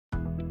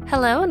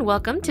Hello and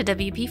welcome to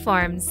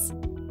WPForms.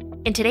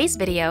 In today's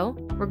video,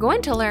 we're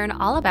going to learn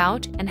all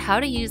about and how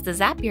to use the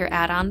Zapier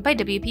add-on by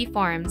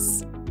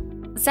WPForms.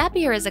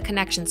 Zapier is a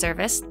connection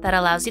service that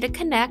allows you to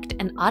connect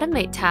and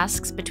automate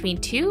tasks between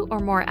two or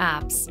more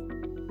apps.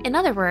 In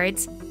other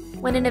words,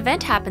 when an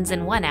event happens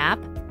in one app,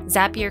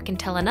 Zapier can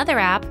tell another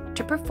app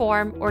to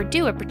perform or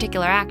do a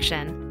particular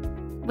action.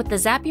 With the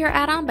Zapier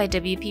add-on by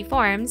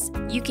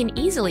WPForms, you can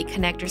easily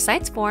connect your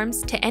site's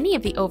forms to any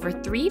of the over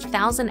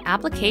 3,000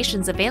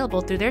 applications available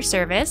through their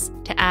service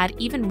to add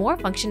even more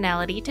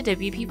functionality to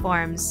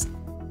WPForms.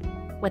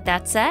 With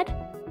that said,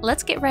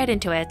 let's get right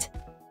into it.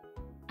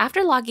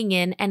 After logging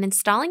in and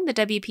installing the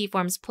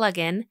WPForms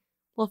plugin,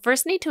 we'll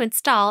first need to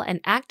install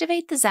and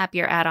activate the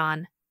Zapier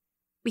add-on.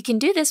 We can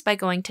do this by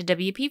going to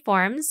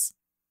WPForms,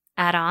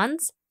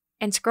 Add-ons,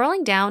 and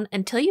scrolling down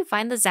until you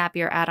find the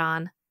Zapier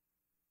add-on.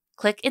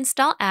 Click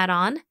Install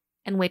Add-on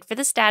and wait for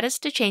the status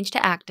to change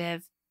to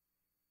active.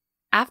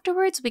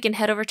 Afterwards, we can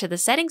head over to the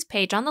Settings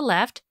page on the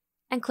left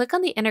and click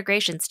on the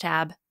Integrations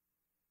tab.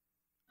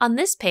 On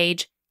this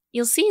page,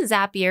 you'll see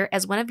Zapier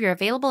as one of your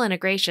available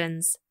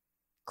integrations.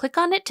 Click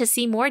on it to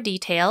see more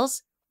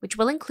details, which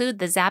will include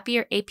the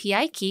Zapier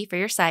API key for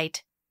your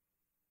site.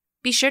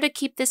 Be sure to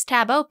keep this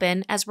tab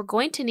open as we're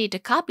going to need to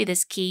copy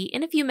this key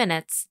in a few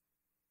minutes.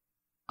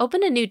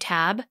 Open a new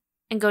tab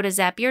and go to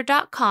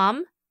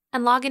zapier.com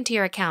and log into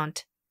your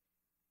account.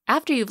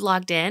 After you've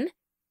logged in,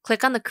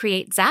 click on the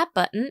Create Zap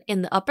button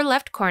in the upper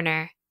left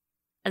corner.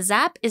 A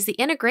zap is the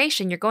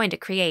integration you're going to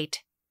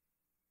create.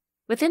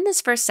 Within this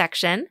first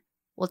section,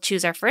 we'll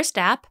choose our first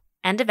app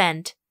and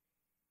event.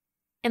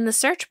 In the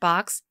search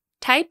box,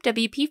 type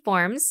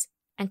WPForms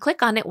and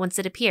click on it once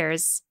it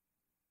appears.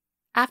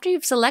 After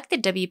you've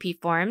selected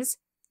WPForms,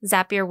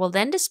 Zapier will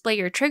then display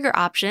your trigger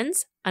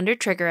options under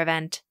Trigger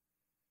Event.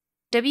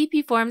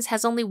 WPForms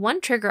has only one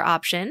trigger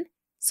option,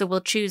 so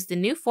we'll choose the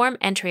New Form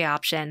Entry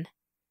option.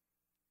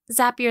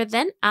 Zapier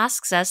then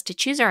asks us to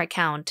choose our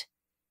account.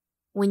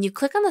 When you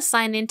click on the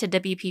Sign In to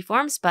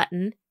WPForms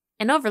button,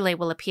 an overlay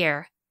will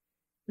appear.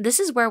 This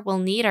is where we'll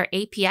need our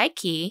API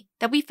key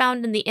that we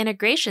found in the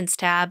Integrations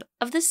tab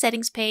of the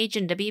Settings page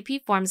in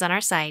WPForms on our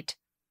site.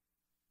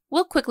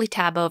 We'll quickly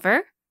tab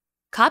over,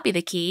 copy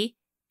the key,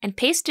 and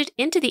paste it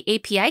into the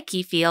API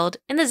key field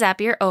in the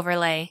Zapier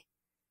overlay.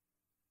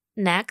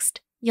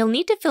 Next, you'll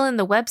need to fill in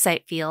the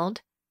website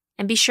field,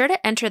 and be sure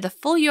to enter the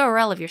full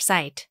URL of your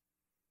site.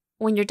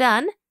 When you're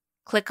done,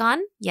 click on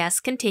Yes,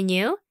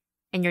 Continue,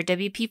 and your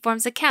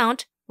WPForms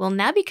account will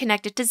now be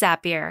connected to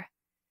Zapier.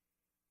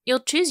 You'll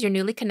choose your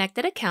newly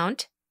connected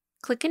account,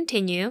 click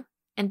Continue,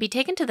 and be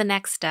taken to the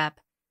next step,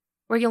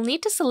 where you'll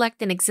need to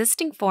select an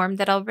existing form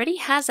that already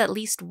has at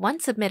least one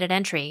submitted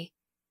entry.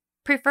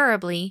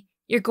 Preferably,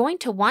 you're going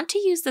to want to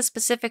use the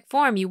specific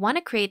form you want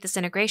to create this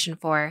integration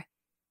for.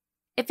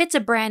 If it's a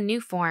brand new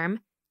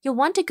form, you'll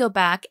want to go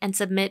back and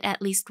submit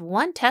at least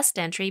one test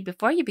entry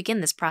before you begin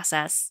this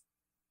process.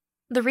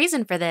 The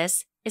reason for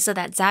this is so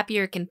that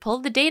Zapier can pull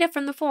the data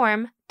from the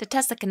form to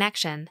test the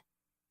connection.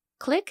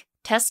 Click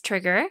Test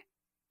Trigger,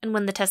 and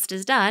when the test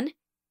is done,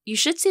 you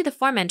should see the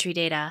form entry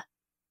data.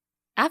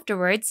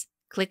 Afterwards,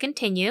 click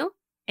Continue,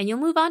 and you'll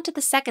move on to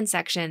the second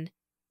section,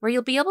 where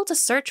you'll be able to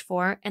search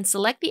for and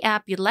select the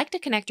app you'd like to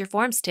connect your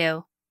forms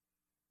to.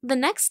 The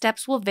next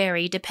steps will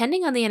vary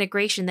depending on the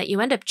integration that you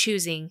end up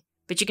choosing,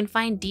 but you can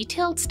find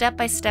detailed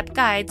step-by-step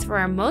guides for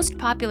our most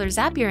popular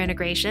Zapier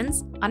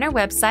integrations on our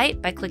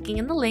website by clicking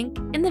in the link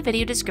in the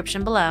video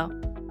description below.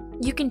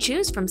 You can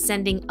choose from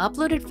sending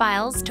uploaded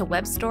files to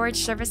web storage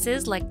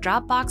services like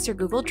Dropbox or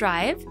Google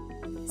Drive,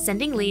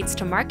 sending leads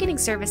to marketing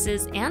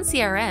services and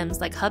CRMs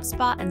like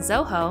HubSpot and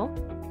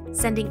Zoho,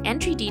 sending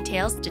entry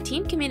details to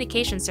team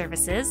communication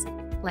services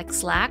like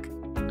Slack,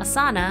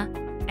 Asana,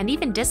 and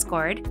even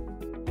Discord,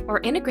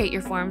 or integrate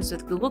your forms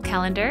with Google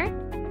Calendar,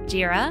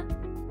 Jira,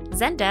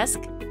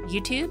 Zendesk,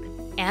 YouTube,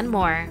 and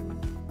more.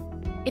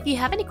 If you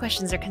have any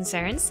questions or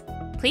concerns,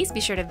 please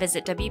be sure to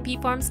visit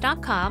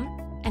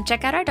WPForms.com and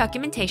check out our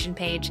documentation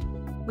page,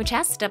 which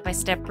has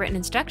step-by-step written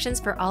instructions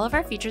for all of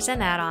our features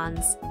and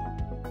add-ons.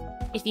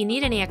 If you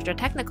need any extra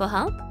technical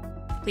help,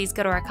 please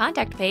go to our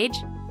contact page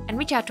and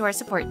reach out to our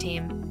support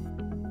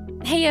team.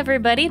 Hey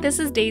everybody, this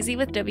is Daisy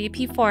with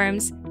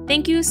WPForms.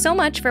 Thank you so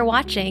much for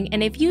watching,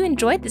 and if you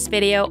enjoyed this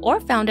video or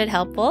found it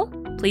helpful,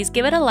 please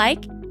give it a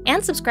like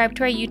and subscribe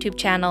to our YouTube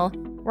channel,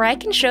 where I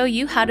can show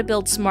you how to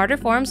build smarter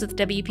forms with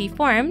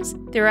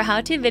WPForms through our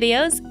how-to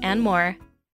videos and more.